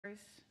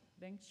members,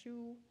 Beng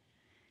Chu,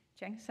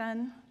 Cheng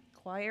San,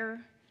 choir,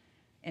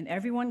 and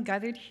everyone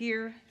gathered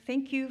here,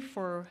 thank you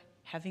for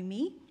having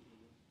me.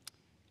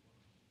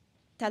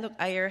 Taluk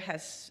Ayer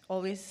has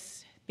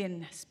always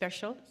been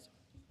special.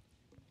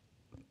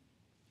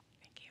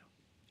 Thank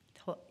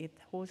you. It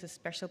holds a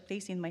special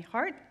place in my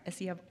heart, as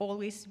you have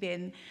always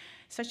been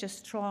such a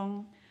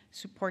strong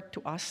support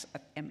to us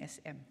at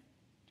MSM.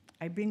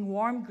 I bring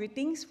warm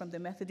greetings from the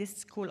Methodist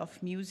School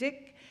of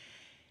Music.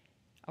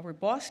 Our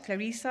boss,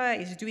 Clarissa,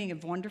 is doing a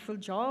wonderful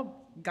job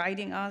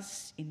guiding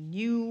us in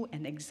new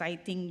and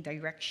exciting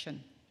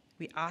direction.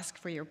 We ask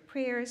for your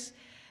prayers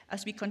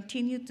as we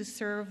continue to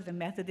serve the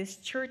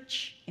Methodist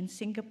Church in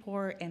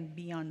Singapore and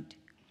beyond.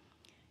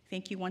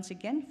 Thank you once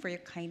again for your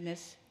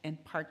kindness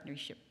and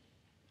partnership.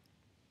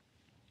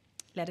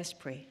 Let us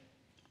pray.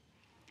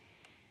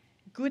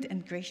 Good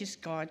and gracious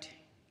God,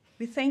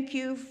 we thank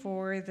you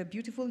for the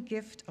beautiful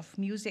gift of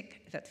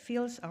music that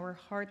fills our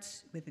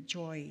hearts with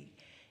joy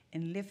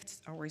and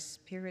lifts our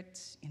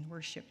spirits in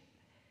worship.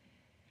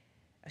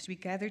 As we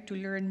gather to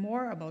learn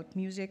more about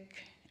music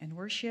and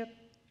worship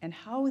and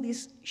how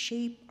these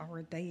shape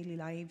our daily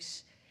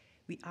lives,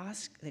 we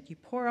ask that you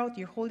pour out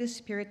your Holy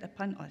Spirit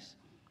upon us,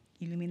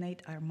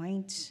 illuminate our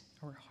minds,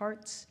 our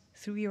hearts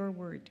through your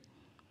word.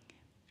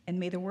 And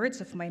may the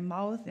words of my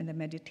mouth and the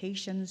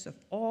meditations of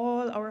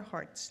all our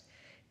hearts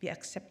be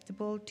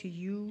acceptable to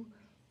you,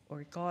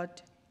 our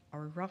God,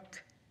 our rock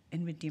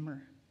and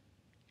redeemer.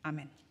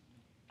 Amen.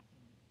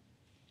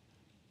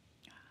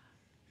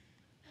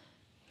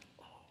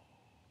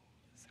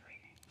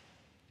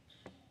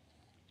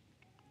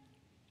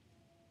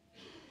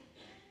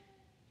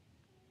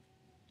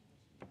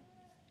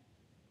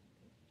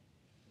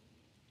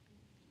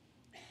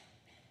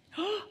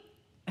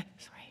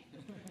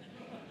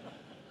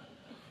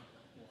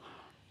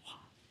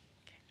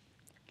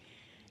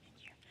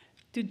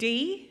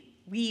 Today,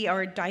 we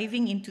are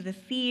diving into the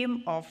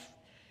theme of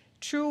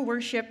true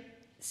worship,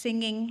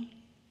 singing,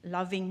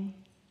 loving,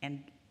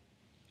 and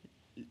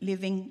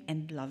living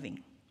and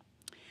loving.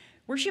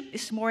 Worship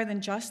is more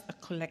than just a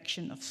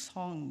collection of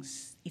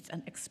songs. It's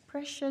an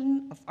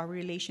expression of our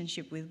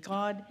relationship with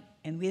God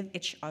and with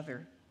each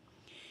other.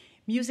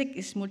 Music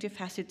is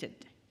multifaceted.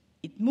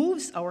 It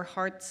moves our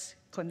hearts,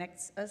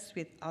 connects us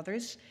with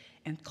others,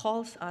 and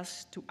calls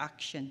us to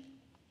action.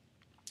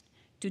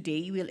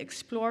 Today, we'll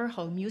explore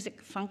how music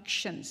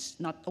functions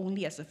not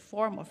only as a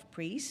form of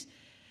praise,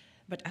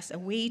 but as a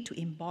way to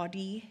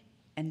embody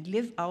and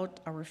live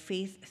out our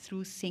faith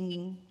through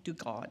singing to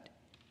God,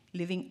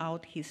 living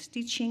out his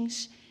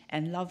teachings,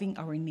 and loving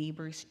our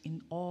neighbors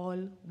in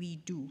all we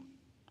do.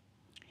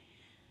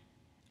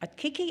 At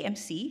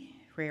KKMC,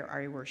 where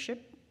I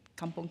worship,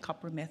 Kampong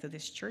Kapur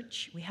Methodist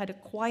Church, we had a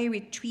choir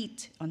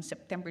retreat on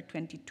September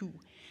 22.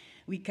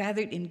 We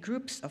gathered in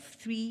groups of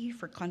 3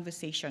 for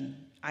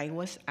conversation. I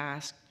was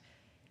asked,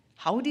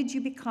 how did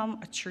you become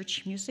a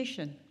church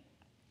musician?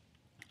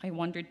 I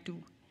wondered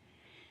too.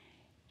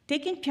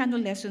 Taking piano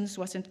lessons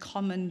wasn't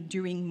common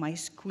during my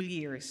school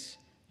years,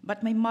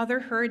 but my mother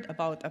heard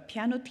about a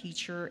piano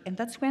teacher, and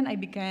that's when I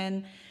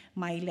began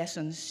my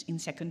lessons in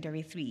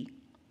secondary 3.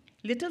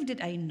 Little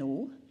did I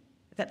know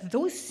that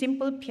those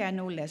simple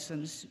piano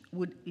lessons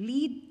would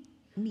lead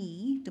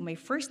me to my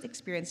first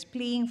experience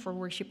playing for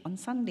worship on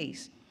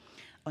Sundays,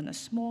 on a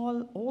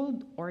small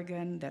old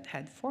organ that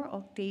had 4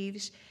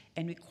 octaves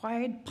and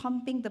required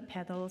pumping the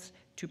pedals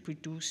to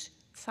produce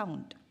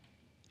sound.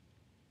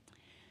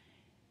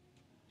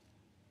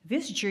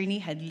 This journey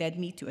had led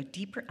me to a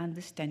deeper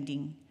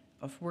understanding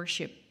of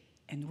worship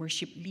and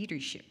worship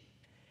leadership.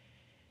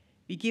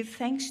 We give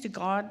thanks to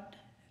God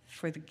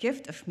for the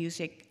gift of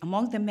music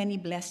among the many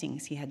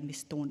blessings he had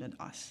bestowed on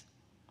us.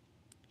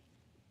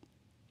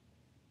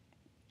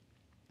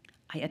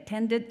 I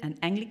attended an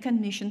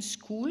Anglican mission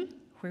school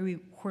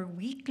where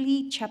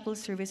weekly chapel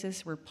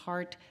services were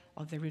part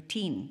of the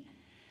routine.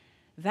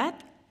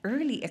 That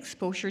early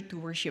exposure to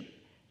worship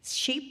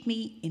shaped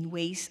me in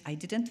ways I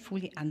didn't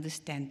fully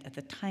understand at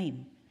the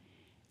time.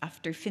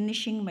 After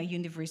finishing my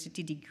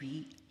university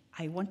degree,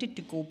 I wanted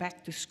to go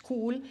back to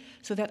school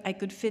so that I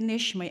could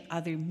finish my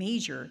other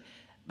major,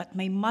 but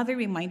my mother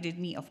reminded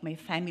me of my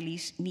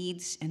family's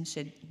needs and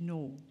said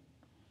no.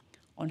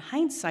 On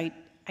hindsight,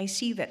 I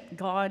see that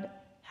God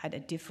had a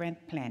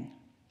different plan.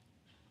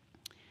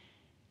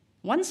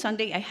 One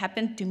Sunday, I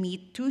happened to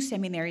meet 2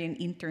 seminarian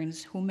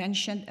interns who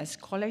mentioned a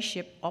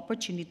scholarship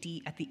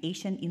opportunity at the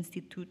Asian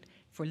Institute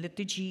for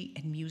Liturgy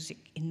and Music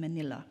in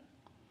Manila.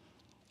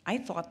 I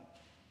thought,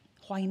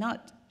 why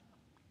not?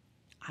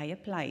 I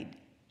applied.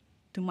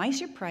 To my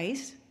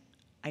surprise,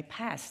 I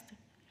passed.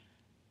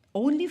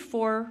 Only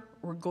 4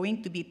 were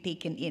going to be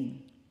taken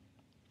in.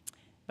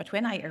 But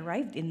when I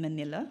arrived in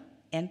Manila,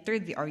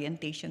 entered the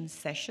orientation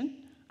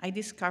session, I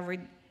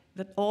discovered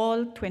that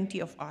all 20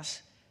 of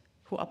us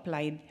who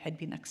applied had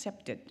been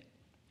accepted.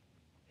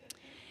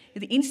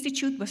 The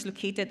institute was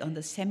located on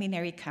the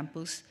seminary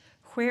campus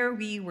where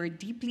we were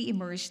deeply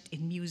immersed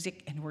in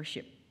music and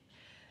worship.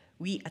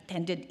 We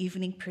attended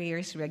evening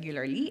prayers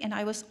regularly, and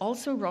I was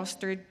also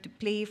rostered to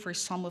play for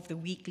some of the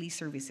weekly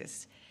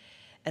services.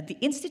 At the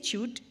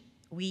Institute,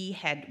 we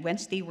had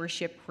Wednesday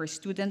worship where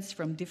students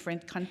from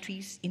different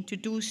countries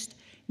introduced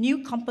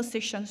new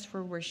compositions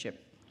for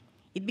worship.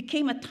 It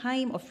became a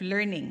time of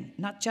learning,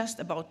 not just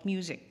about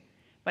music,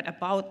 but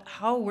about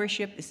how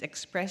worship is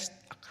expressed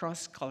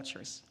across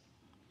cultures.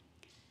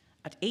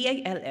 At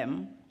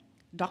AILM,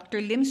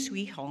 Dr. Lim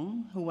Swee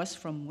Hong, who was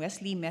from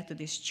Wesley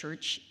Methodist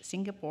Church,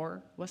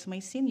 Singapore, was my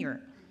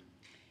senior.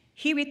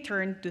 He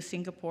returned to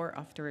Singapore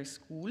after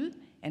school,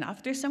 and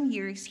after some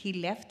years, he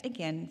left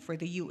again for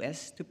the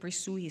US to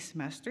pursue his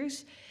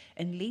master's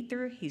and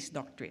later his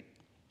doctorate.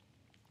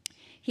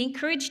 He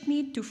encouraged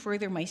me to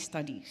further my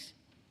studies.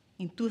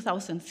 In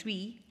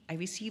 2003, I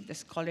received a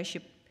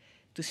scholarship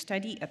to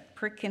study at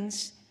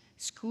Perkins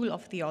School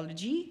of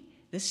Theology,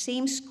 the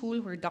same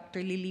school where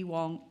Dr. Lily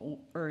Wong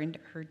earned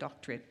her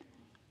doctorate.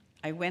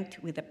 I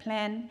went with a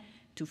plan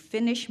to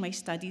finish my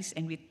studies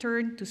and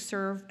return to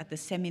serve at the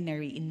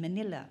seminary in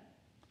Manila.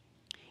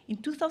 In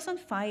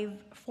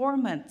 2005, 4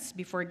 months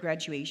before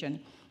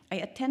graduation, I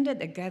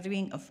attended a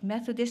gathering of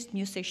Methodist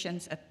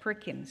musicians at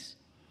Perkins.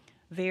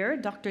 There,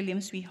 Dr.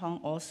 Lim Swee Hong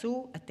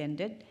also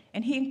attended,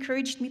 and he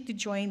encouraged me to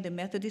join the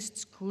Methodist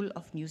School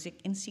of Music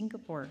in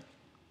Singapore.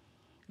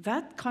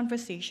 That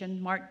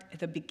conversation marked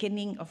the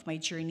beginning of my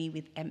journey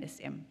with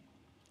MSM.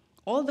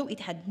 Although it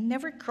had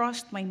never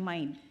crossed my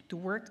mind to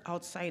work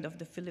outside of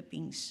the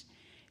Philippines,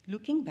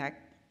 looking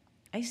back,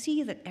 I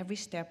see that every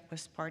step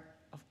was part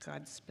of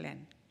God's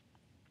plan.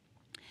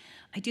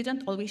 I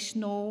didn't always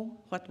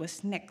know what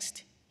was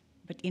next,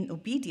 but in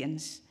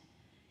obedience,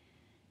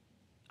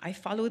 I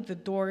followed the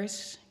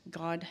doors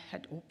God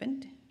had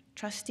opened,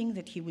 trusting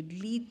that He would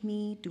lead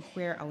me to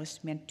where I was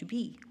meant to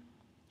be.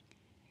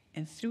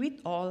 And through it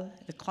all,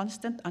 the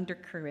constant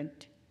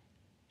undercurrent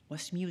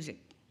was music,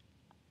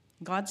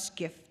 God's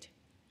gift,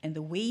 and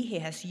the way He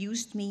has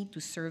used me to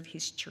serve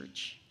His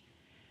church.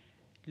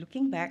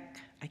 Looking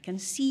back, I can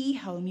see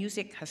how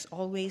music was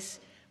always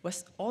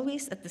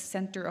at the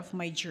center of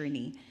my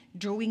journey,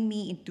 drawing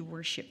me into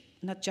worship,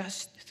 not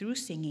just through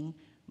singing,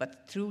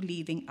 but through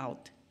living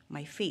out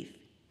my faith.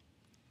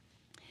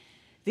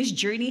 This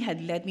journey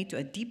had led me to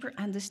a deeper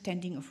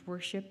understanding of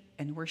worship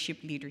and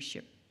worship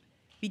leadership.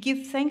 We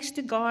give thanks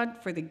to God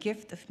for the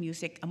gift of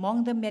music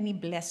among the many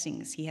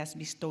blessings He has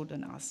bestowed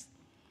on us.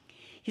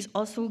 He's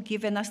also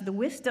given us the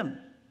wisdom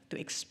to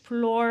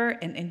explore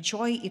and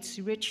enjoy its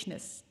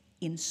richness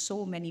in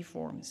so many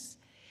forms.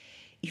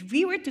 If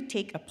we were to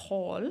take a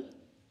poll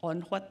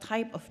on what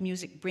type of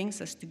music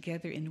brings us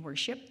together in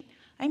worship,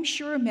 I'm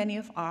sure many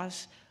of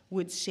us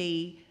would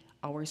say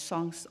our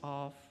songs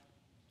of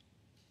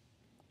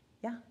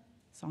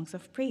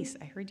praise.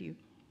 I heard you.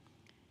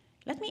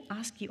 Let me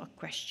ask you a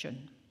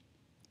question.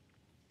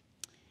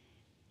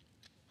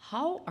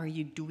 How are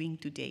you doing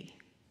today?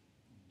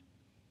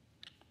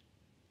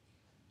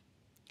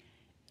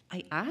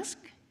 I ask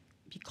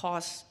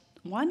because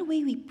one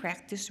way we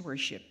practice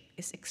worship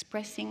is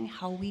expressing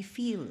how we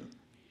feel.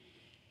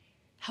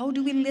 How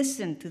do we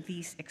listen to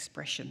these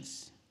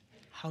expressions?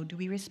 How do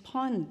we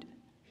respond?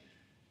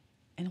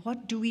 And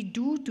what do we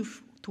do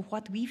to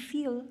what we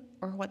feel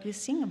or what we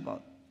sing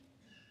about?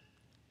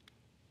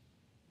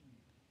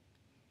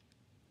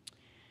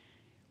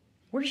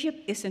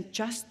 Worship isn't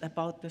just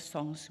about the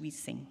songs we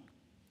sing.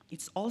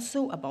 It's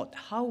also about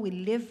how we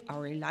live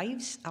our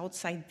lives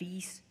outside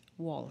these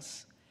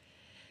walls.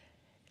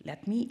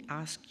 Let me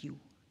ask you,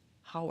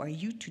 how are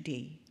you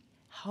today?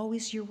 How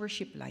is your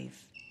worship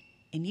life?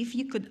 And if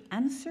you could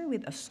answer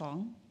with a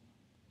song,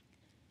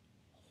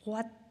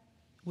 what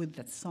would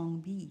that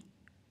song be?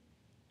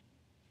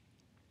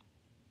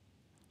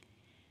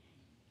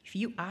 If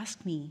you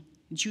ask me,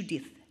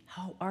 Judith,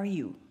 how are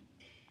you?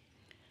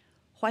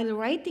 While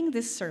writing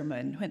this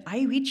sermon, when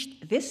I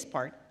reached this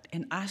part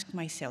and asked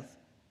myself,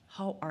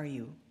 how are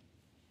you?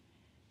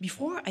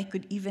 Before I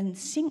could even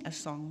sing a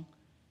song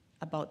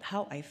about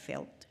how I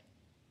felt,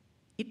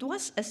 it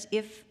was as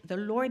if the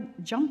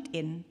Lord jumped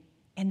in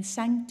and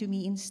sang to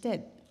me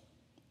instead.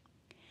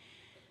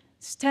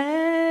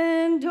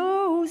 Stand,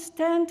 oh,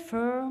 stand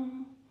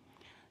firm.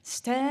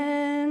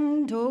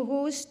 Stand,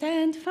 oh,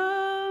 stand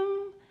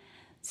firm.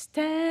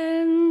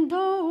 Stand,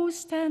 oh,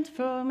 stand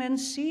firm and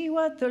see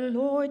what the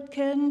Lord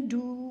can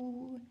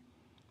do.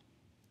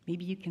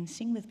 Maybe you can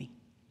sing with me.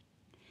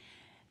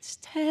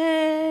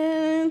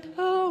 Stand,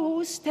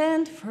 oh,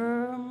 stand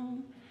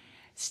firm.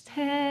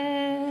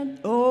 Stand,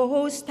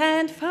 oh,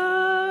 stand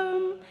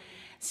firm.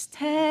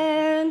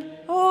 Stand,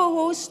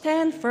 oh,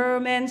 stand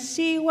firm and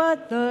see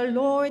what the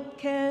Lord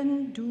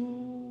can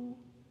do.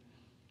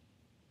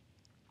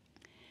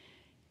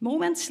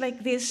 Moments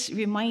like this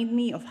remind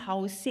me of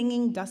how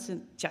singing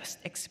doesn't just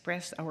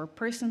express our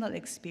personal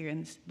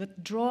experience,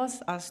 but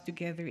draws us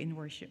together in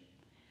worship.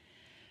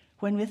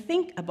 When we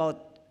think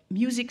about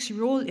music's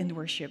role in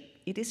worship,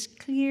 it is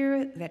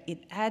clear that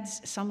it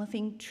adds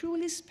something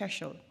truly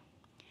special.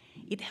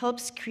 It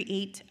helps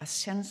create a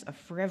sense of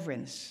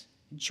reverence,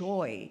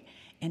 joy,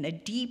 and a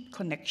deep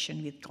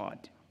connection with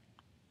God.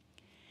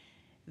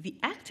 The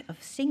act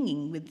of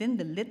singing within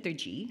the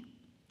liturgy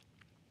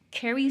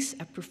carries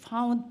a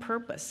profound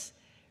purpose,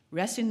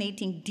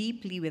 resonating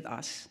deeply with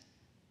us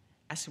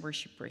as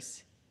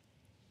worshipers.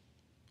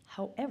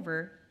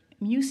 However,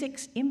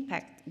 music's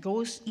impact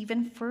goes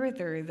even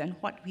further than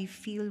what we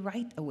feel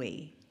right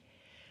away.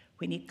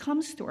 When it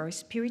comes to our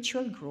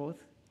spiritual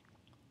growth,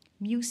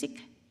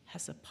 music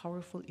has a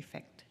powerful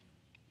effect.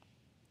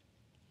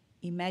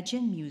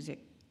 Imagine music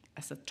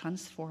as a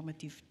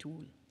transformative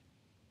tool.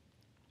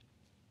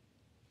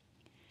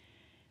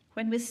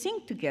 When we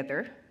sing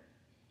together,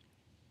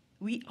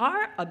 we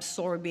are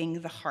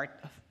absorbing the heart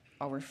of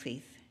our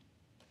faith.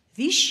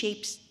 This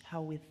shapes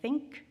how we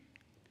think,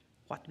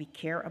 what we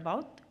care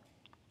about,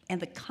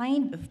 and the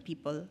kind of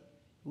people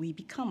we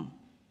become.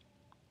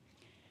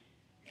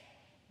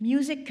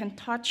 Music can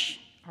touch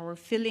our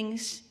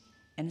feelings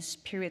and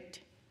spirit,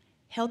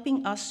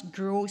 helping us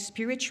grow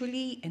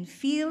spiritually and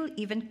feel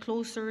even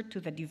closer to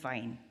the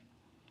divine.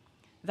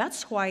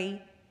 That's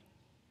why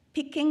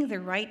picking the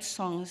right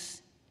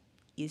songs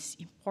is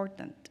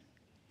important.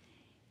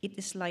 It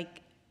is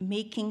like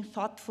making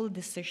thoughtful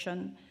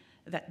decision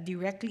that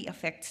directly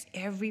affects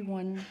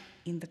everyone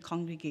in the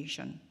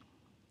congregation.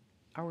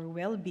 Our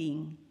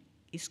well-being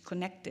is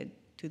connected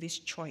to this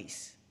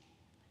choice.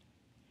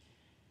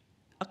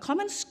 A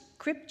common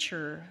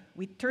scripture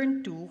we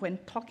turn to when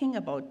talking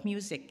about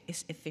music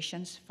is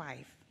Ephesians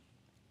 5.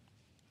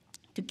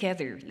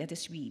 Together, let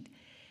us read.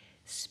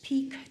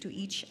 Speak to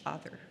each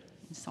other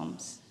in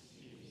psalms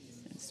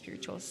and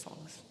spiritual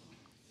songs,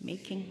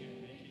 making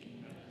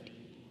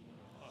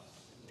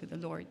to the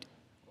Lord,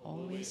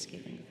 always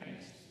giving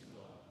thanks.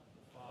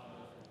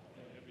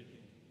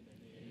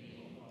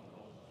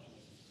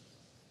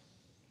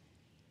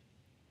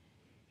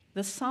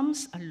 The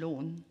Psalms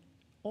alone,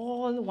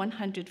 all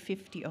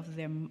 150 of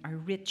them, are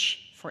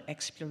rich for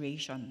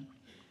exploration.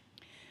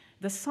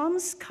 The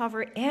Psalms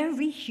cover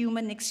every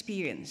human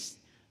experience: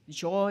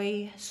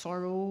 joy,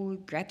 sorrow,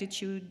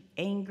 gratitude,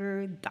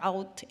 anger,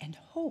 doubt, and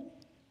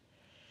hope.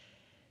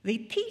 They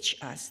teach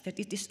us that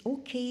it is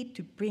okay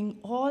to bring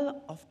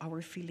all of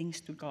our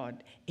feelings to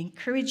God,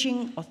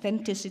 encouraging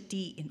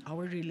authenticity in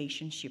our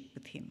relationship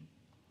with Him.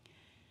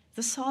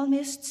 The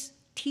psalmists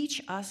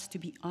teach us to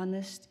be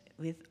honest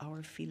with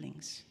our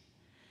feelings.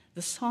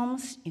 The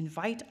Psalms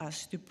invite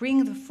us to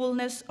bring the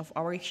fullness of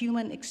our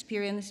human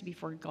experience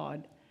before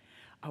God,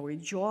 our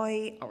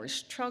joy, our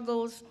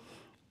struggles,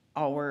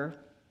 our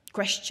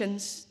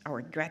questions,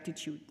 our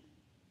gratitude.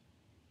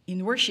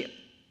 In worship,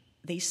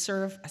 they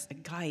serve as a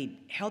guide,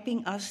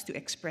 helping us to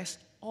express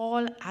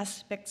all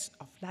aspects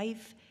of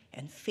life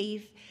and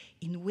faith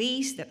in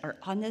ways that are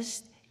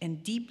honest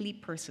and deeply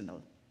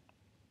personal.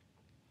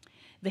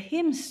 The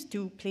hymns,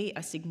 too, play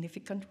a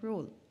significant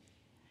role.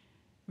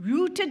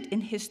 Rooted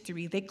in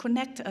history, they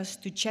connect us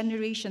to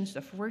generations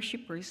of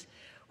worshipers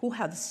who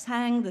have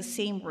sang the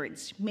same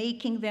words,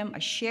 making them a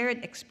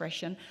shared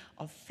expression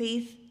of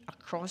faith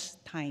across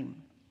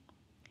time.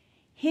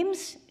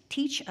 Hymns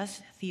teach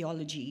us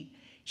theology,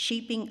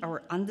 shaping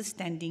our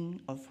understanding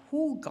of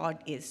who God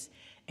is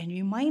and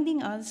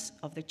reminding us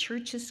of the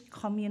church's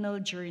communal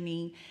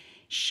journey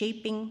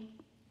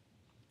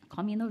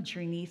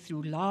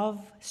through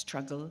love,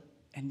 struggle,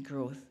 and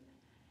growth.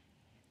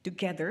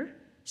 Together,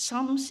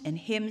 psalms and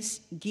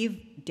hymns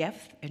give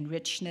depth and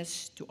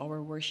richness to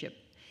our worship,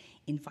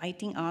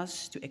 inviting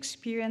us to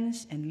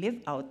experience and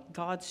live out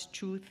God's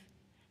truth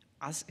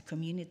as a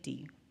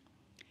community.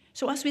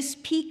 So as we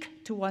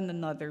speak to one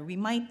another, we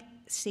might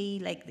say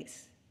like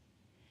this: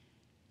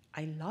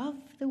 I love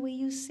the way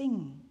you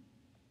sing.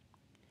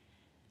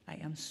 I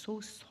am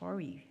so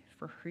sorry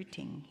for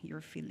hurting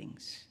your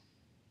feelings.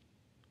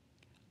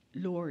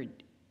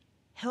 Lord,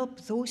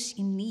 help those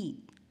in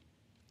need.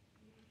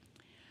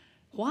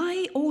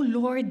 Why, O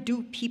Lord,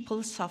 do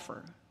people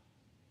suffer?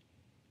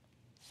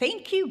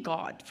 Thank you,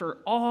 God, for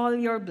all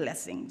your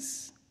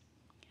blessings.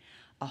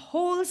 A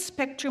whole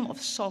spectrum of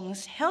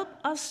songs help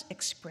us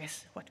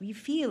express what we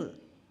feel.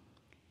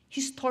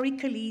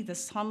 Historically, the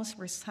Psalms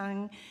were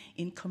sung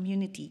in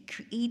community,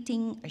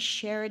 creating a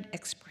shared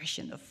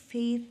expression of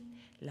faith,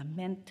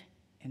 lament,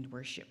 and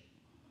worship.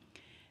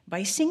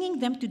 By singing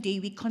them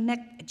today, we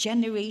connect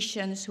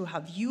generations who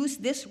have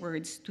used these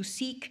words to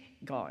seek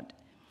God.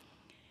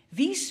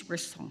 These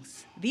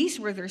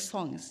were their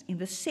songs. In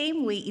the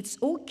same way, it's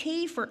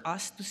okay for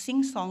us to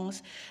sing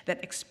songs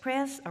that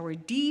express our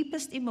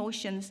deepest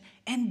emotions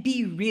and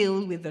be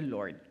real with the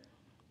Lord.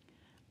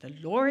 The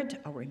Lord,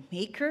 our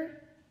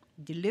Maker,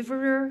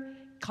 Deliverer,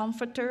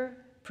 Comforter,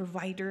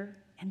 Provider,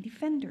 and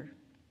Defender.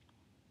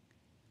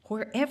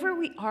 Wherever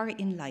we are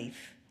in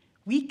life,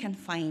 we can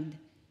find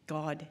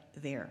God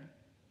there.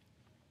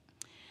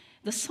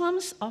 The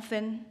Psalms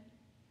often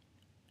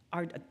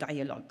are a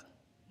dialogue,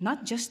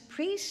 not just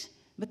praise,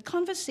 but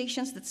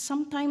conversations that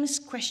sometimes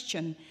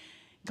question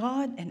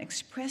God and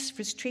express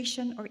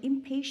frustration or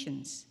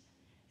impatience.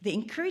 They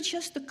encourage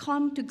us to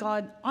come to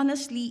God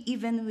honestly,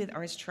 even with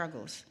our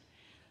struggles.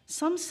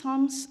 Some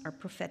psalms are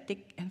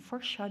prophetic and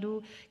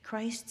foreshadow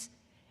Christ's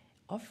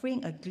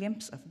offering a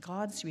glimpse of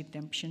God's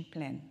redemption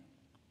plan.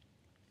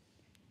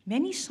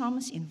 Many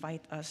psalms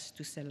invite us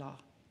to Selah,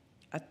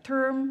 a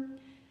term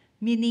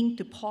meaning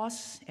to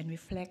pause and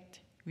reflect,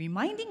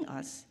 reminding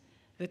us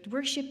that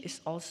worship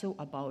is also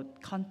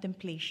about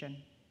contemplation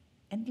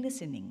and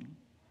listening.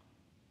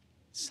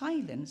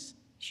 Silence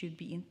should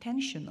be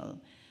intentional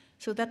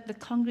so that the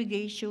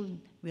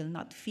congregation will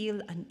not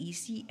feel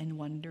uneasy and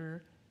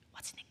wonder,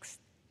 what's next?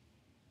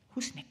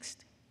 Who's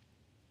next?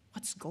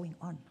 What's going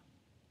on?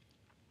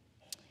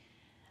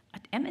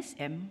 At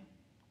MSM,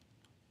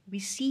 we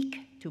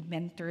seek to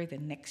mentor the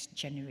next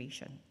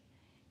generation.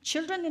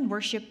 Children in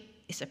Worship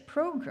is a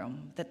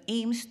program that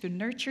aims to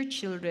nurture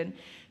children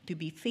to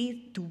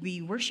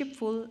be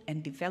worshipful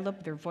and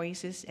develop their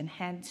voices and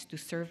hands to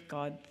serve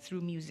God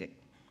through music.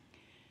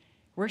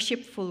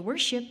 Worshipful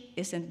worship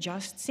isn't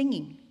just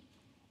singing.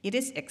 It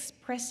is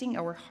expressing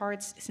our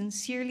hearts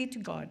sincerely to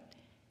God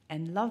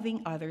and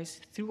loving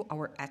others through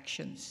our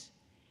actions.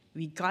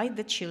 We guide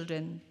the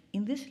children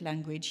in this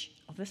language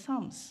of the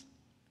Psalms.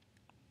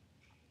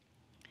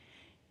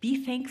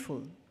 Be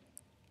thankful.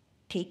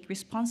 Take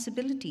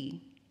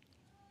responsibility.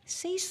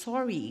 Say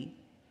sorry.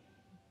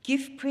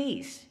 Give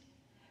praise.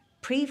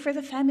 Pray for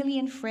the family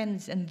and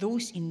friends and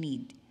those in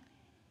need.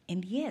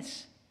 And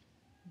yes,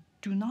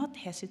 do not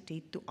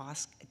hesitate to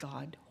ask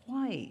God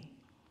why.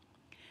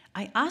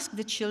 I asked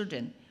the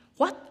children,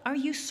 "What are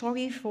you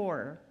sorry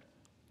for?"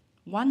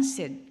 One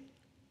said,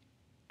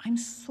 "I'm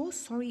so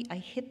sorry I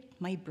hit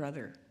my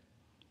brother."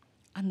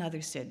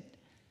 Another said,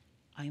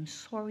 "I'm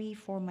sorry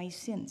for my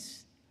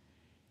sins."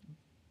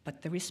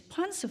 But the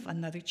response of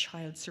another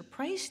child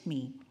surprised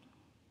me.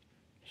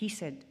 He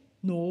said,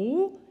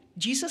 "No,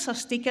 Jesus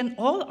has taken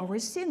all our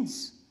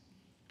sins."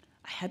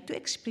 I had to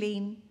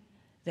explain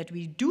that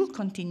we do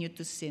continue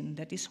to sin.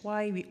 That is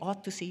why we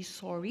ought to say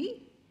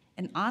sorry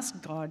and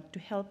ask God to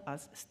help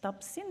us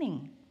stop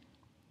sinning.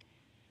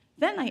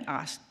 Then I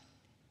asked,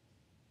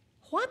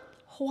 "What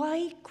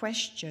why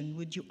question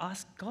would you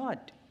ask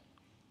God?"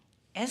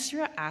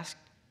 Ezra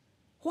asked,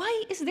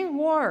 "Why is there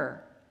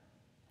war?"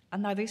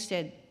 Another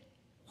said,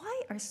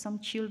 "Why are some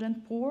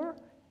children poor?"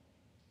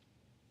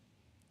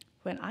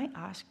 When I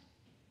asked,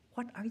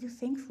 "What are you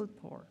thankful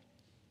for?"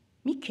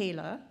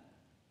 Michaela,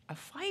 a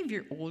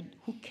 5-year-old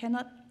who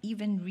cannot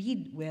even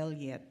read well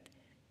yet,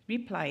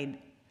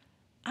 replied,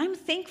 "I'm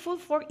thankful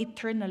for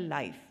eternal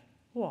life."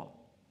 Whoa.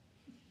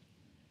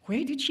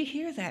 Where did she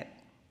hear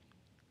that?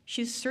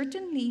 She's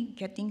certainly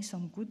getting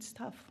some good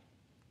stuff.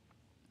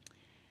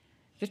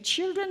 The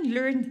children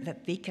learned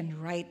that they can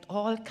write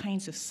all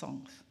kinds of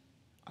songs.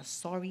 A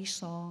sorry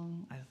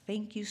song, a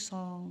thank you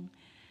song,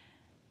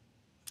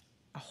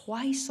 a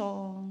why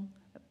song,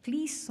 a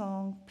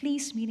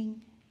please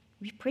meaning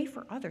we pray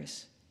for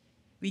others.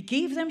 We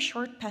gave them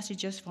short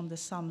passages from the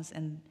Psalms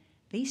and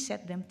they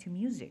set them to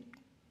music.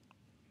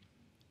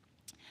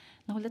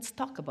 Now let's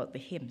talk about the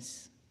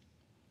hymns.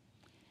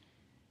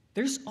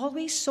 There's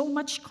always so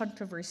much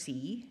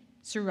controversy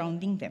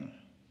surrounding them.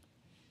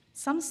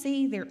 Some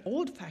say they're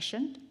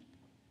old-fashioned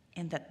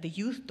and that the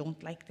youth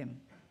don't like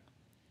them.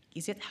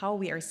 Is it how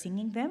we are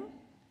singing them?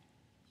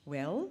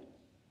 Well,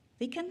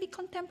 they can be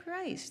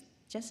contemporized,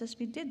 just as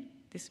we did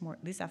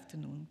this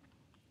afternoon,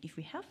 if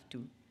we have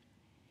to.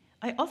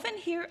 I often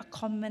hear a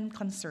common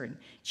concern.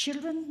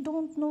 Children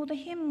don't know the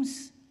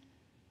hymns.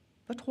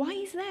 But why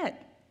is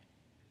that?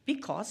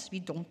 Because we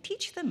don't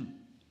teach them.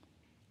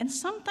 And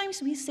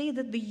sometimes we say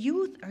that the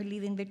youth are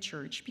leaving the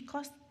church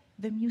because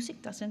the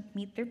music doesn't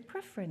meet their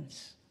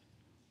preference.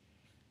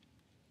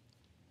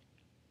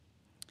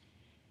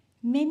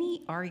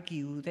 Many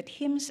argue that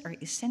hymns are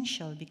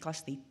essential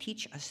because they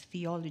teach us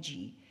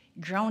theology,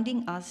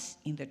 grounding us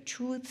in the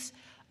truths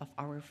of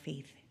our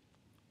faith.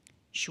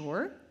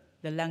 Sure,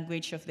 the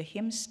language of the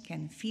hymns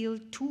can feel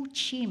too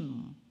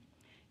chim,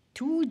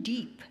 too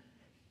deep,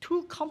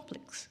 too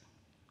complex.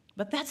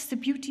 But that's the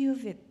beauty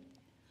of it.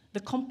 The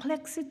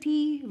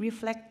complexity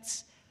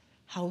reflects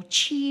how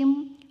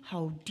chim,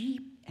 how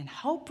deep, and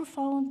how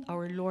profound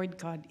our Lord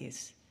God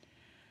is.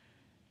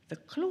 The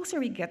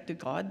closer we get to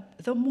God,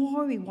 the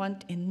more we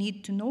want and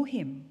need to know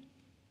Him.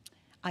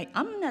 I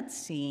am not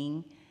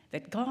saying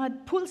that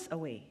God pulls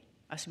away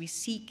as we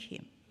seek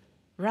Him.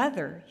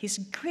 Rather, His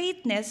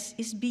greatness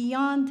is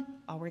beyond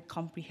our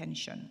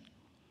comprehension.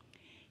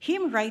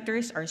 Hymn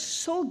writers are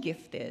so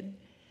gifted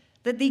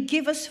that they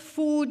give us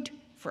food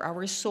for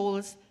our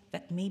souls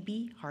that may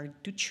be hard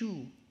to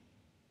chew,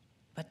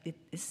 but it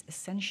is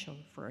essential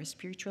for our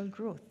spiritual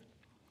growth.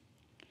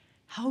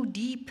 How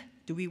deep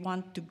do we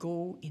want to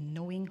go in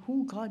knowing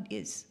who God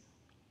is?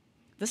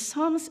 The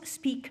Psalms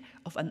speak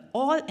of an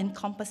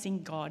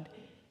all-encompassing God,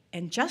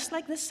 and just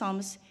like the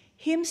Psalms,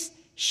 hymns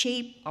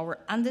shape our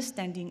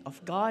understanding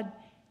of God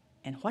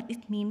and what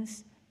it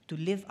means to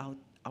live out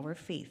our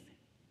faith.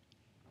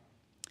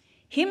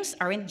 Hymns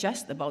aren't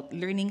just about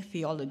learning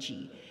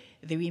theology.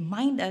 They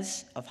remind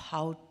us of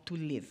how to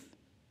live.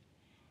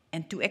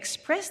 And to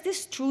express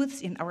these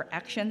truths in our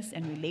actions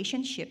and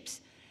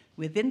relationships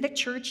within the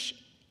church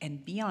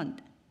and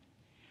beyond.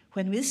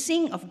 When we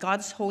sing of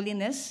God's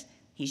holiness,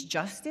 His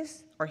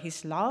justice, or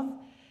His love,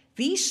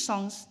 these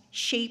songs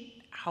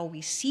shape how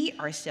we see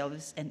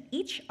ourselves and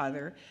each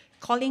other,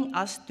 calling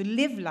us to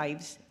live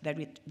lives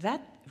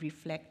that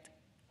reflect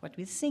what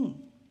we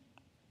sing.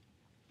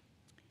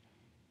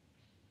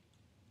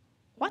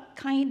 What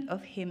kind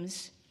of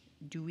hymns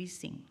do we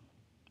sing?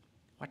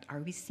 What are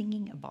we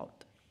singing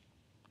about?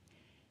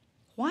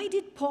 Why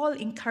did Paul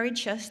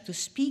encourage us to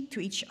speak to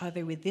each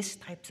other with these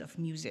types of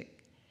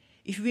music?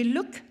 If we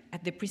look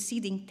at the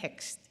preceding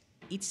text,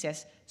 it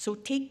says, "So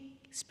take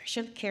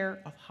special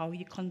care of how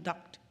you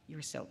conduct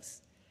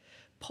yourselves."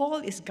 Paul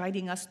is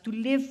guiding us to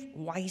live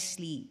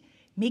wisely,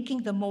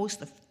 making the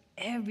most of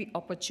every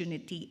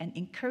opportunity and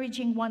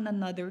encouraging one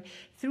another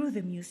through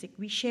the music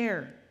we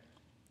share.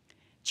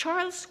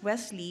 Charles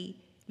Wesley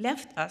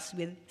left us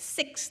with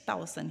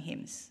 6,000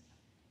 hymns.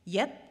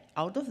 Yet,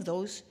 out of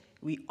those,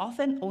 we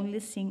often only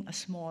sing a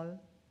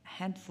small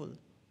handful.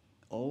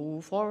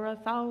 "Oh, for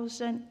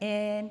 1,000,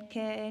 and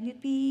can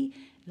it be?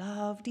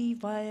 Love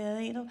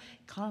divine,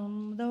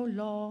 come thou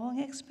long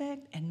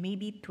expect," and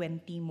maybe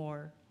 20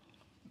 more.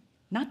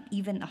 Not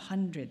even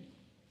 100.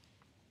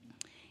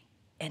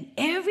 And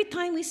every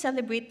time we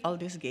celebrate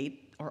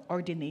Aldersgate or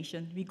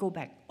ordination, we go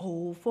back,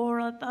 "Oh,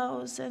 for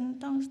 1,000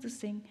 tongues to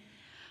sing."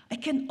 I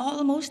can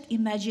almost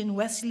imagine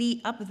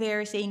Wesley up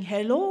there saying,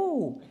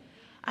 "Hello,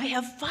 I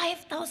have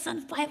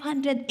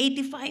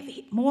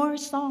 5,585 more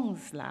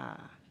songs lah."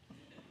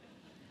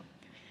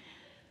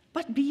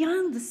 But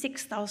beyond the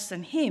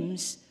 6,000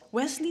 hymns,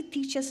 Wesley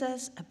teaches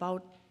us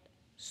about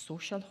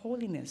social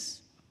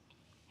holiness.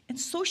 And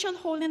social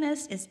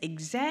holiness is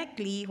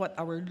exactly what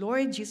our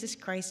Lord Jesus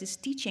Christ is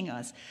teaching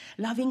us,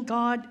 loving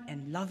God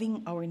and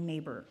loving our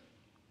neighbor.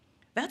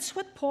 That's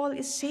what Paul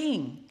is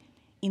saying.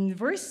 In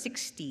verse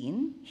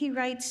 16, he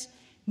writes,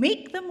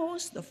 "Make the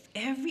most of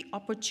every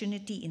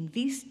opportunity in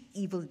these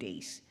evil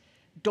days.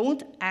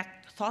 Don't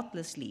act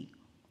thoughtlessly,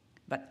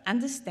 but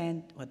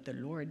understand what the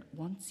Lord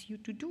wants you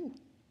to do."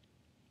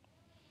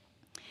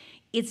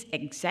 It's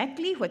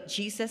exactly what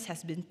Jesus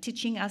has been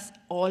teaching us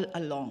all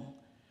along,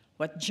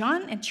 what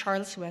John and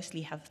Charles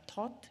Wesley have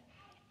taught,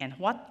 and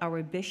what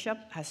our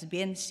bishop has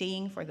been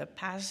saying for the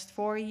past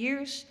 4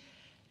 years: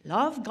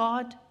 love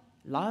God,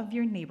 love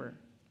your neighbor.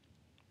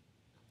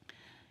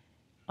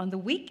 On the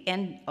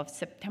weekend of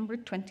September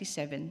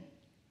 27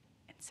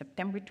 and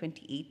September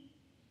 28,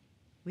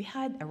 we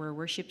had our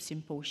worship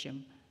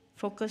symposium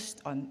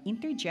focused on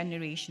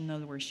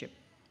intergenerational worship.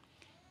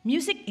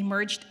 Music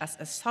emerged as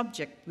a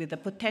subject with the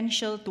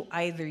potential to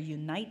either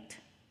unite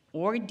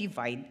or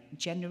divide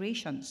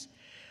generations.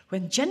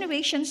 When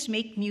generations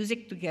make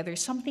music together,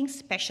 something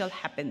special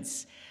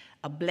happens,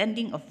 a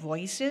blending of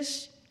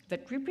voices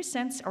that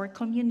represents our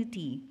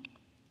community.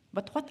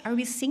 But what are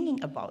we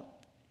singing about?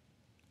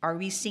 Are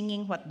we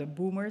singing what the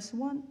boomers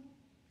want?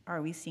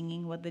 Are we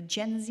singing what the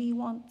Gen Z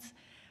wants?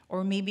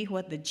 Or maybe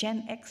what the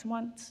Gen X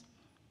wants?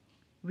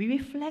 We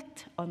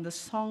reflect on the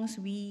songs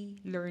we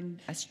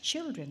learned as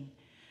children,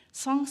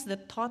 songs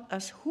that taught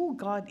us who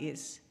God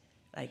is,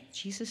 like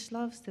 "Jesus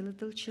loves the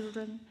little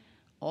children,"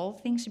 "All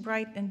things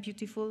bright and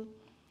beautiful."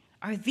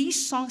 Are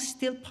these songs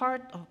still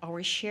part of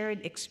our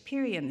shared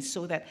experience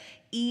so that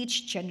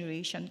each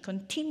generation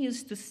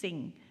continues to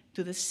sing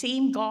to the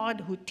same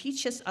God who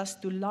teaches us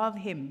to love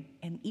him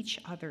and each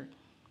other?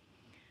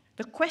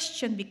 The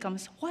question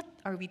becomes, what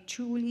are we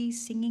truly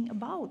singing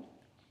about?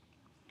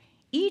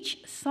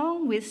 Each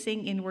song we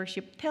sing in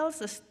worship tells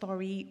a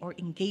story or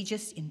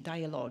engages in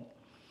dialogue.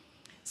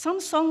 Some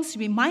songs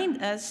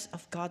remind us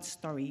of God's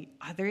story,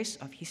 others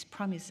of his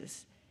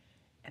promises,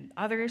 and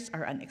others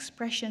are an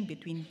expression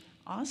between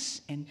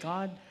us and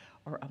God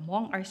or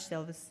among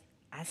ourselves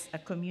as a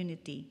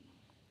community.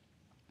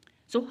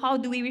 So how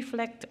do we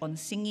reflect on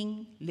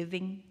singing,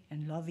 living,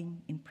 and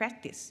loving in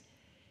practice?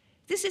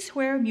 This is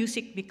where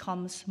music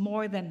becomes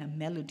more than a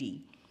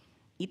melody.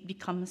 It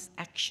becomes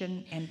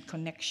action and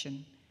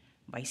connection.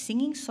 By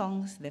singing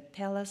songs that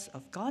tell us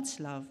of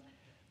God's love,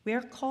 we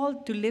are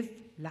called to live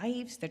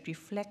lives that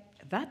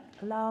reflect that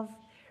love,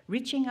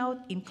 reaching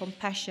out in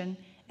compassion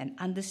and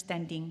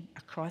understanding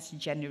across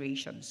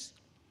generations.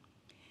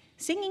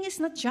 Singing is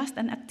not just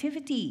an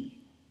activity.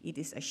 It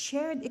is a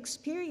shared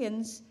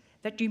experience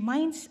that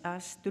reminds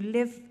us to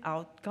live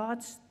out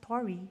God's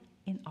story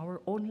in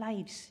our own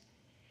lives.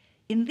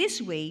 In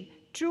this way,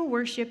 true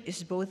worship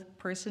is both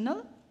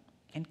personal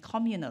and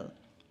communal.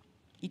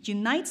 It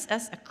unites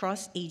us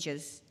across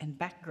ages and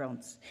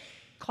backgrounds,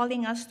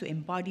 calling us to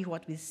embody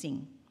what we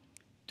sing,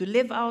 to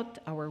live out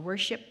our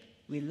worship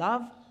we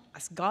love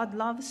as God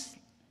loves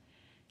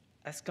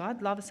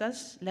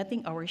us,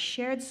 letting our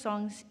shared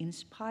songs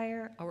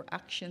inspire our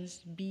actions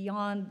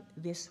beyond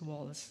these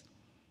walls.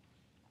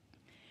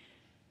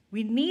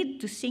 We need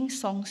to sing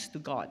songs to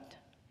God.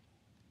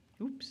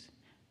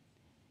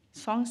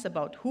 Songs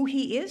about who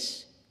he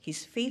is,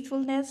 his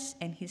faithfulness,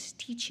 and his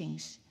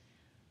teachings.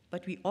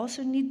 But we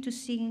also need to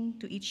sing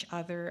to each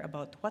other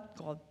about what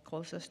God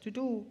calls us to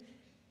do.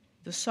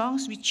 The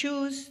songs we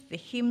choose, the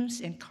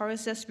hymns and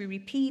choruses we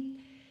repeat,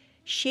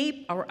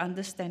 shape our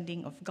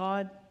understanding of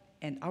God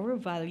and our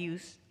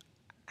values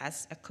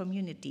as a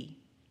community.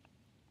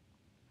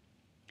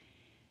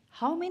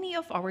 How many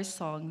of our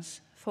songs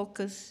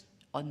focus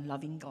on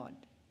loving God?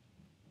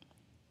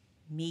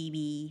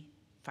 Maybe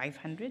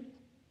 500?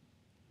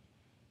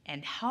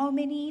 And how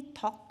many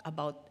talk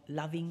about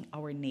loving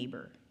our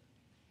neighbor?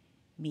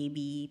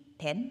 Maybe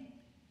 10?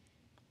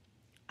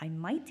 I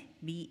might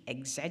be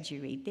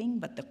exaggerating,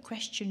 but the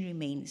question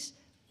remains,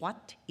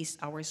 what is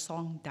our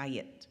song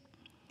diet?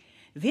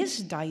 This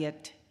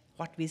diet,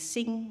 what we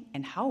sing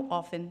and how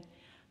often,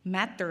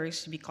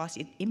 matters because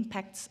it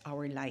impacts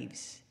our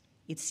lives.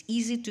 It's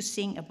easy to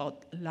sing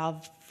about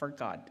love for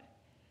God.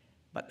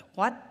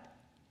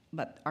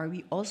 But are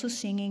we also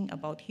singing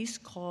about His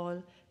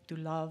call to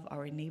love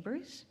our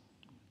neighbors,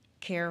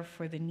 care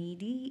for the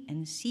needy,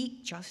 and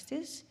seek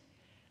justice?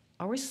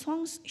 Our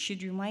songs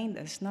should remind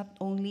us not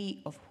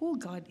only of who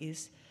God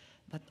is,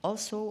 but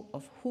also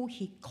of who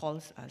He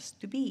calls us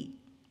to be.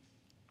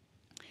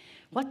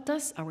 What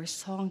does our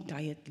song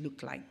diet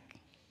look like?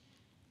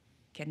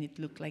 Can it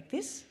look like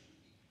this?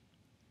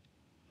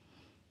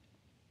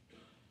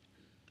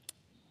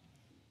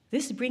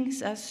 This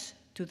brings us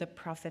to the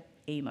prophet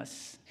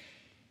Amos.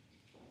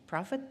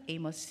 Prophet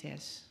Amos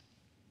says,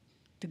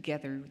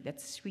 together,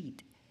 let's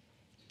read,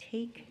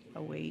 "Take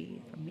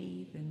away from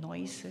me the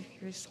noise of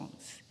your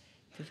songs,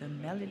 to the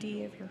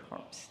melody of your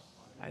harps.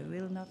 I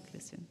will not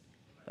listen,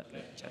 but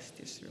let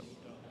justice rule."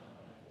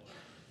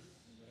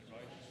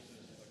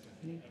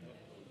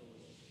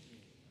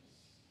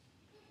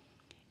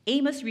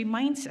 Amos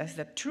reminds us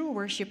that true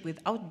worship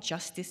without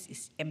justice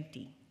is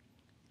empty.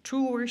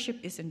 True worship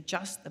isn't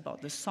just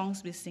about the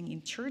songs we sing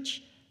in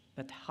church,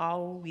 but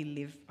how we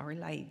live our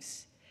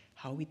lives,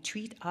 how we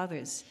treat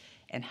others,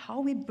 and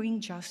how we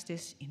bring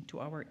justice into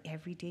our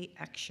everyday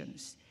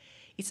actions.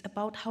 It's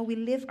about how we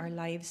live our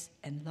lives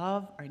and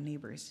love our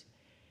neighbors.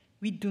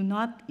 We do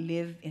not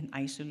live in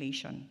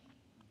isolation.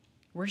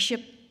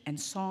 Worship and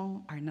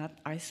song are not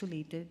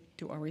isolated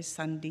to our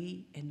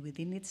Sunday and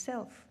within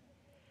itself.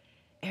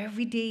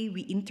 Every day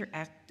we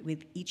interact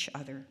with each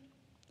other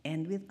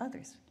and with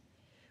others.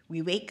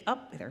 We wake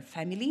up with our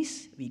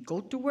families, we go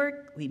to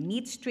work, we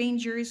meet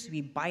strangers,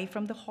 we buy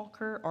from the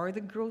hawker or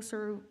the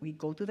grocer, we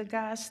go to the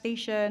gas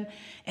station,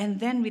 and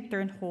then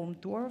return home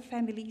to our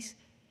families.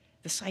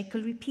 The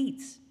cycle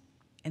repeats.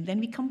 And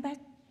then we come back,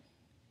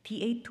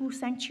 TA2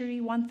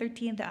 Sanctuary,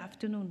 1:30 in the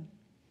afternoon.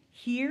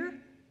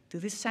 Here, to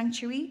this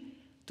sanctuary,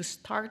 to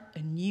start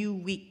a new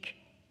week.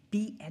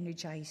 Be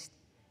energized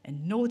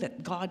and know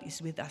that God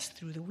is with us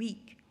through the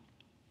week.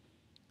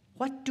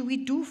 What do we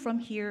do from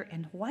here,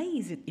 and why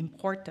is it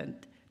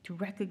important to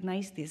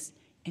recognize this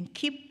and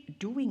keep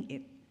doing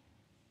it?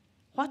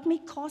 What may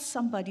cause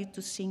somebody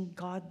to sing,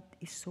 "God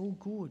is so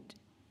good"?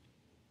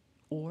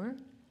 Or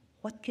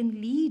what can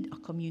lead a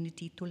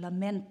community to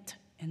lament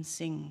and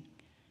sing,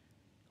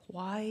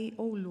 "Why,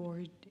 oh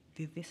Lord,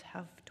 did this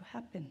have to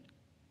happen?"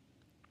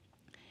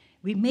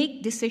 We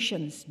make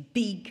decisions,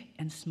 big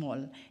and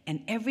small,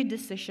 and every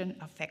decision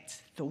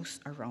affects those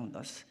around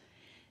us.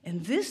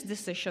 And these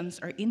decisions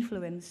are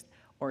influenced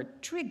or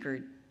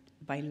triggered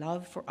by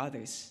love for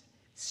others,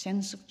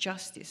 sense of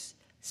justice,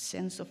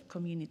 sense of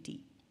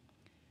community.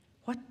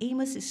 What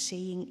Amos is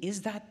saying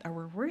is that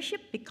our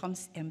worship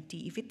becomes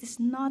empty if it is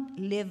not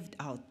lived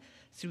out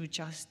through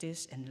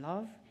justice and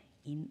love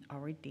in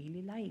our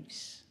daily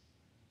lives.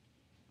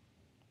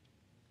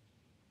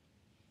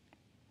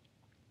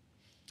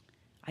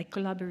 I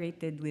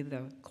collaborated with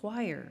the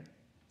choir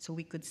so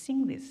we could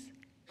sing this.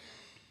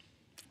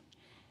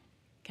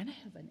 Can I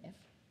have an F?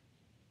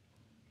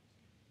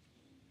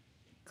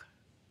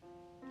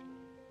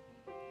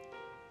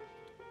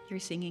 You're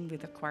singing with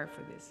the choir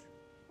for this.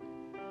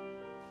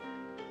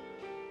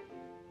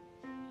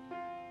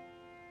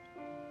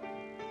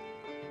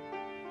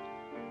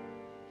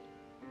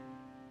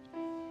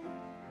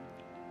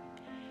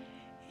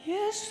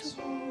 Yes,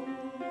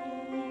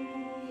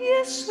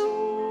 yes,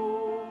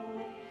 fill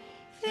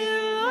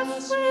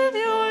us with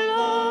your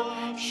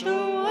love,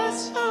 show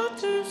us how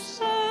to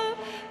serve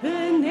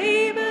the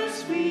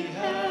neighbors we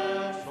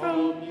have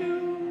from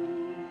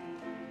you.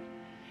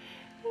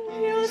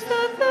 Use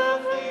the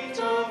weight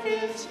of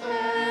his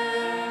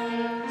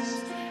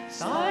hands,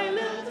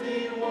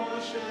 silently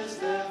washes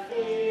their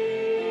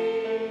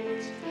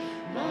feet.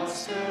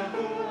 Master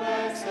who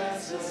acts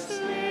as a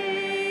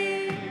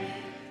slave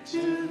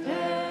to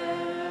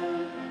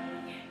them.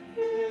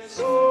 Yes,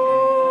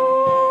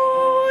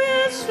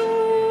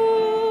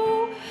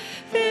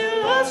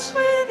 fill us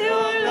with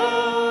your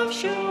love,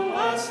 show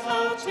us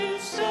how to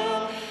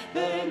serve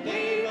the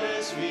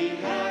neighbors we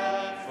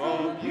have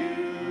from you.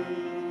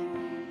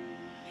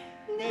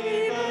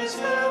 Neighbors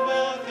are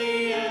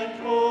wealthy and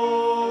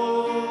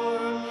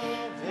poor,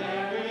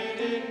 varied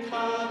in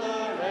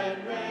color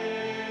and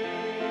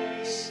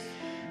race.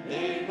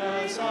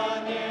 Neighbors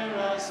are near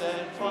us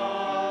and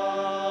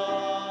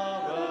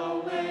far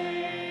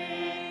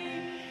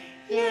away.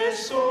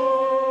 Yes,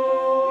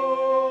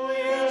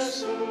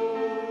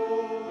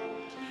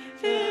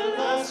 fill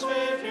us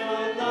with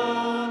your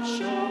love,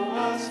 show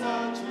us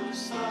how to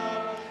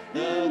serve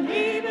the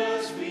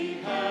neighbors we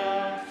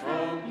have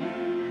from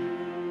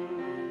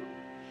you.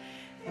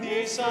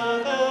 These are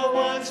the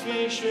ones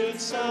we should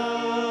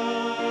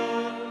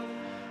serve.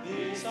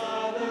 These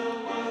are the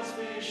ones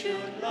we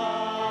should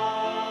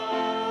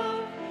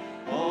love.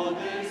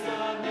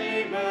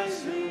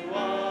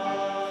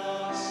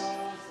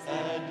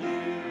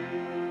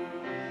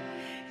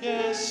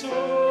 Yes,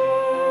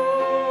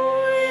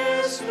 Lord,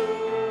 yes,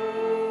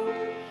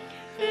 Lord.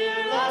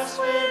 Fill us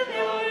with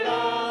your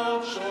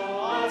love, show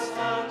us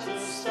how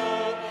to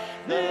serve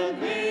the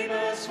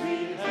neighbors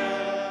we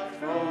have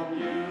from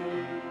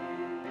you.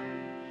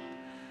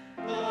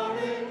 Lord,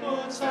 it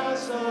puts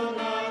us on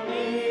our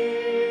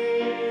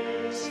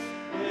knees,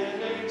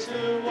 willing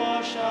to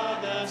wash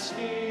others'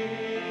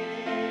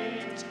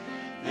 feet.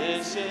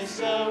 This is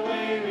the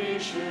way we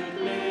should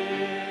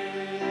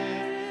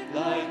live,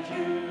 like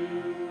you.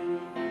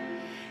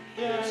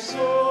 Yes,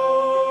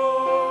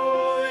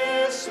 Lord,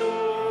 yes,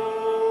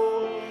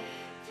 Lord.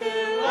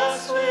 Fill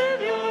us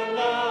with your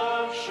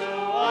love,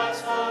 show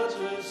us how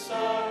to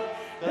serve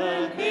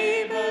the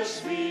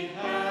neighbors we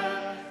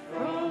have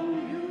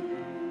from you.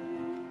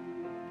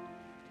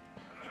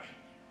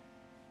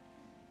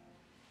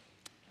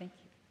 Thank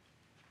you.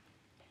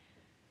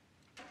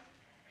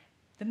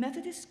 The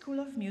Methodist School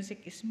of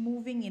Music is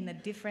moving in a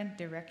different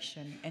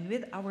direction, and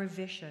with our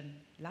vision,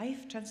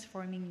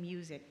 life-transforming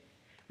music,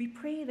 we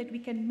pray that we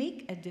can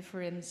make a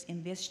difference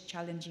in these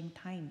challenging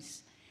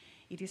times.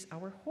 It is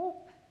our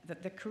hope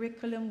that the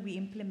curriculum we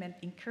implement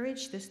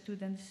encourage the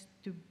students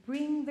to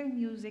bring their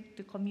music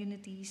to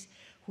communities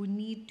who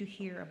need to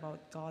hear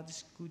about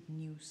God's good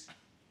news.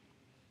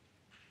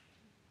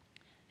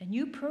 A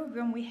new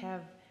program we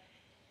have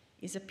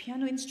is a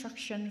piano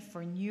instruction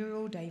for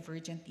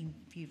neurodivergent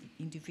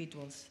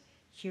individuals.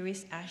 Here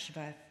is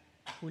Ashvath,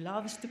 who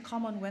loves to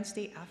come on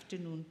Wednesday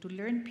afternoon to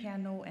learn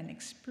piano and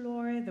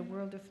explore the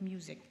world of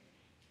music,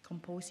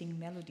 composing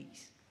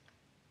melodies.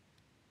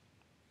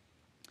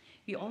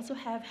 We also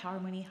have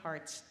Harmony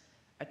Hearts,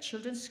 a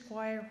children's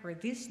choir where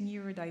these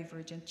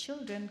neurodivergent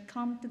children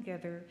come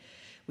together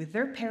with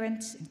their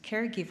parents and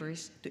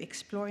caregivers to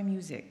explore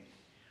music.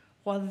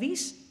 While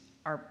these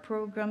are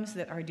programs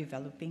that are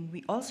developing,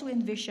 we also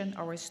envision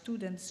our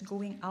students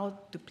going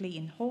out to play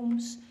in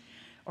homes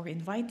or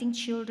inviting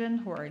children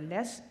who are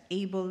less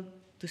able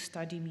to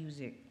study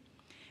music.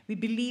 We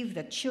believe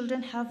that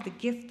children have the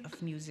gift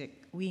of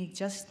music. We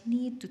just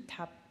need to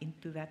tap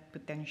into that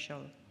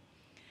potential.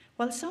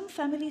 While some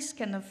families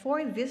can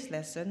afford these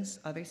lessons,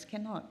 others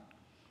cannot.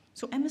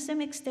 So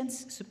MSM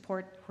extends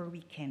support where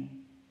we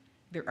can.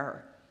 There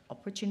are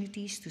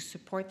opportunities to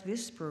support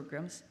these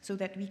programs so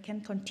that we can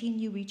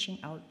continue reaching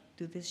out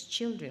to these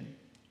children.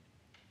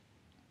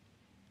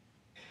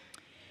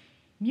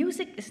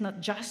 Music is not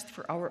just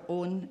for our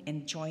own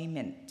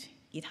enjoyment.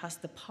 It has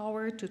the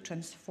power to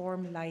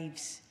transform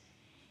lives.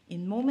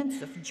 In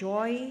moments of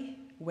joy,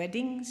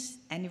 weddings,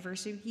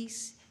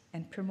 anniversaries,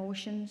 and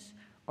promotions,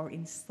 or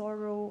in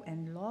sorrow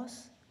and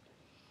loss,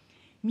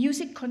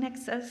 music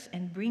connects us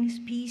and brings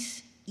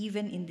peace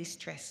even in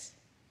distress.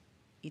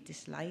 It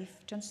is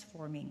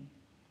life-transforming.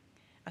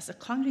 As a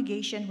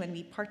congregation, when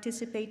we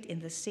participate in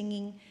the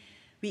singing,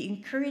 we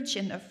encourage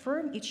and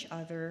affirm each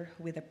other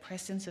with the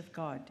presence of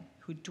God,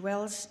 who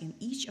dwells in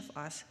each of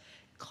us,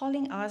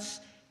 calling us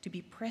to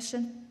be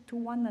present to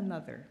one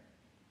another.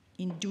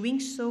 In doing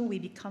so, we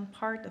become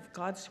part of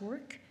God's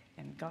work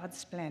and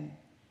God's plan.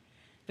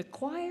 The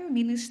choir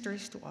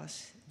ministers to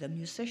us, the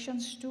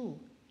musicians too,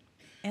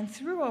 and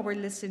through our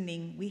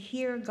listening, we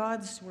hear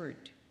God's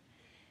word.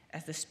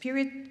 As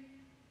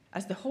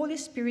the Holy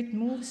Spirit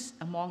moves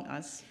among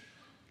us,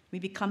 we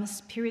become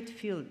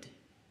spirit-filled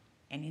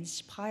and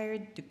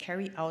inspired to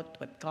carry out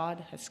what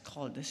God has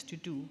called us to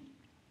do.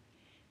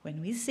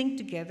 When we sing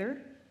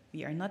together,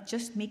 we are not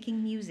just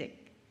making music.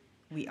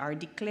 We are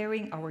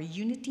declaring our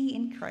unity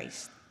in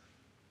Christ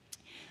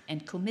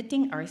and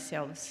committing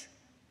ourselves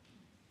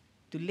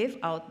to live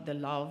out the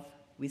love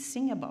we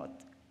sing about,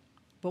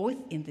 both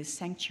in the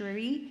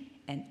sanctuary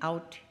and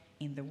out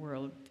in the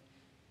world.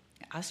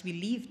 As we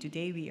leave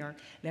today,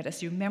 let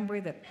us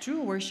remember that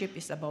true worship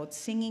is about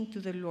singing to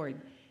the Lord,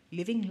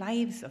 living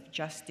lives of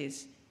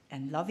justice,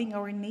 and loving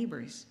our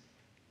neighbors.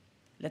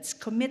 Let's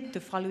commit to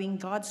following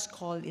God's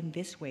call in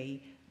this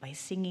way by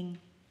singing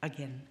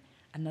again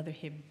another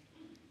hymn.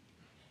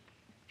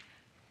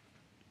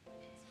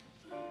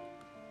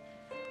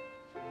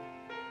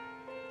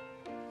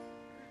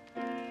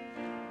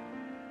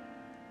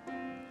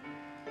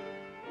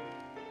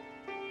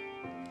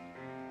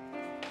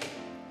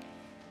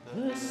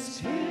 The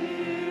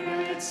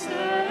Spirit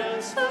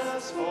sets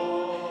us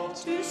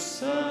forth to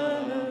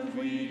serve,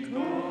 we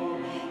go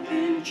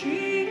in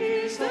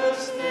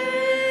Jesus'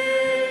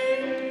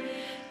 name,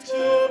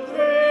 to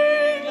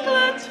bring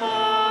glad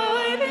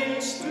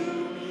tidings to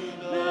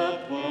the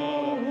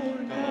poor,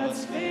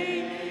 God's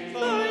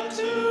favor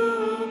to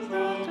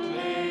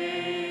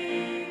proclaim.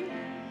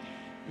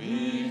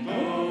 We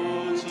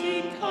go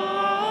to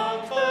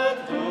comfort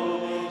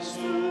those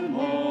who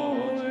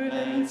mourn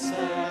and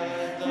sad.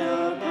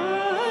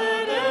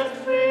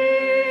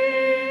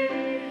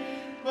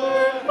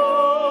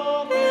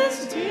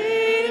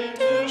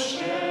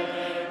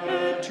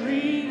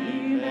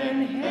 Dream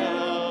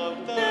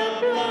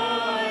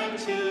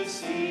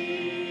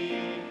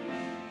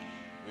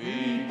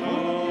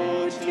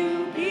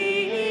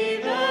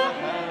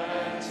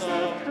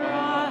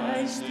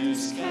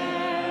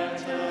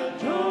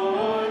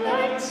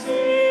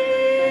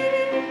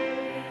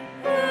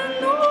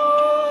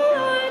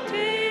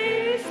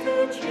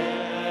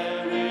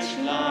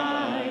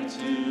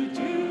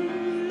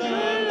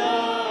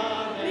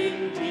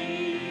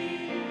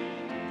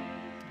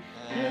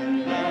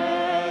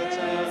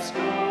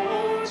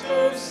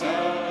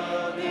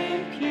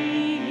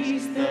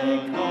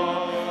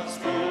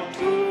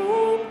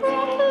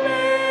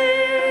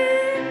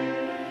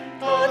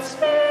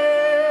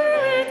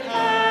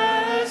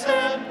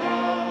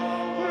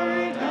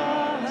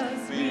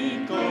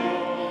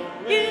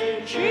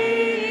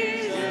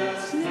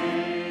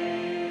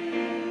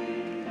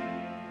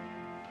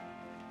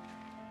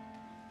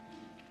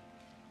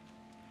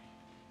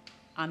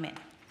Amen.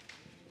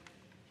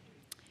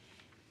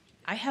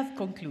 I have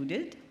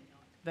concluded,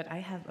 but I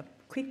have a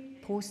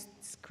quick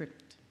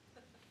postscript.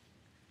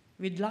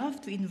 We'd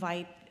love to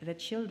invite the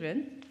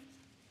children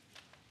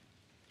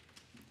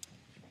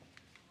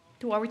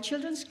to our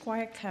children's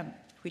choir camp,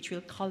 which will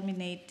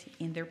culminate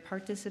in their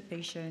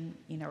participation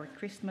in our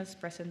Christmas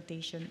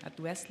presentation at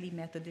Wesley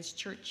Methodist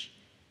Church.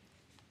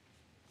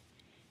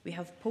 We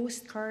have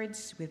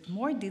postcards with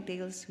more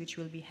details which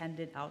will be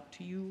handed out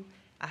to you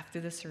after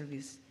the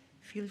service.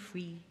 Feel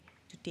free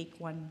to take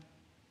one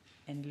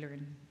and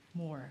learn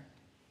more.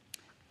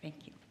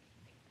 Thank you.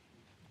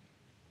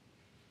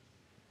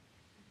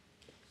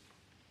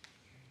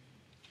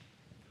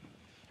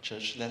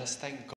 Church, let us thank God.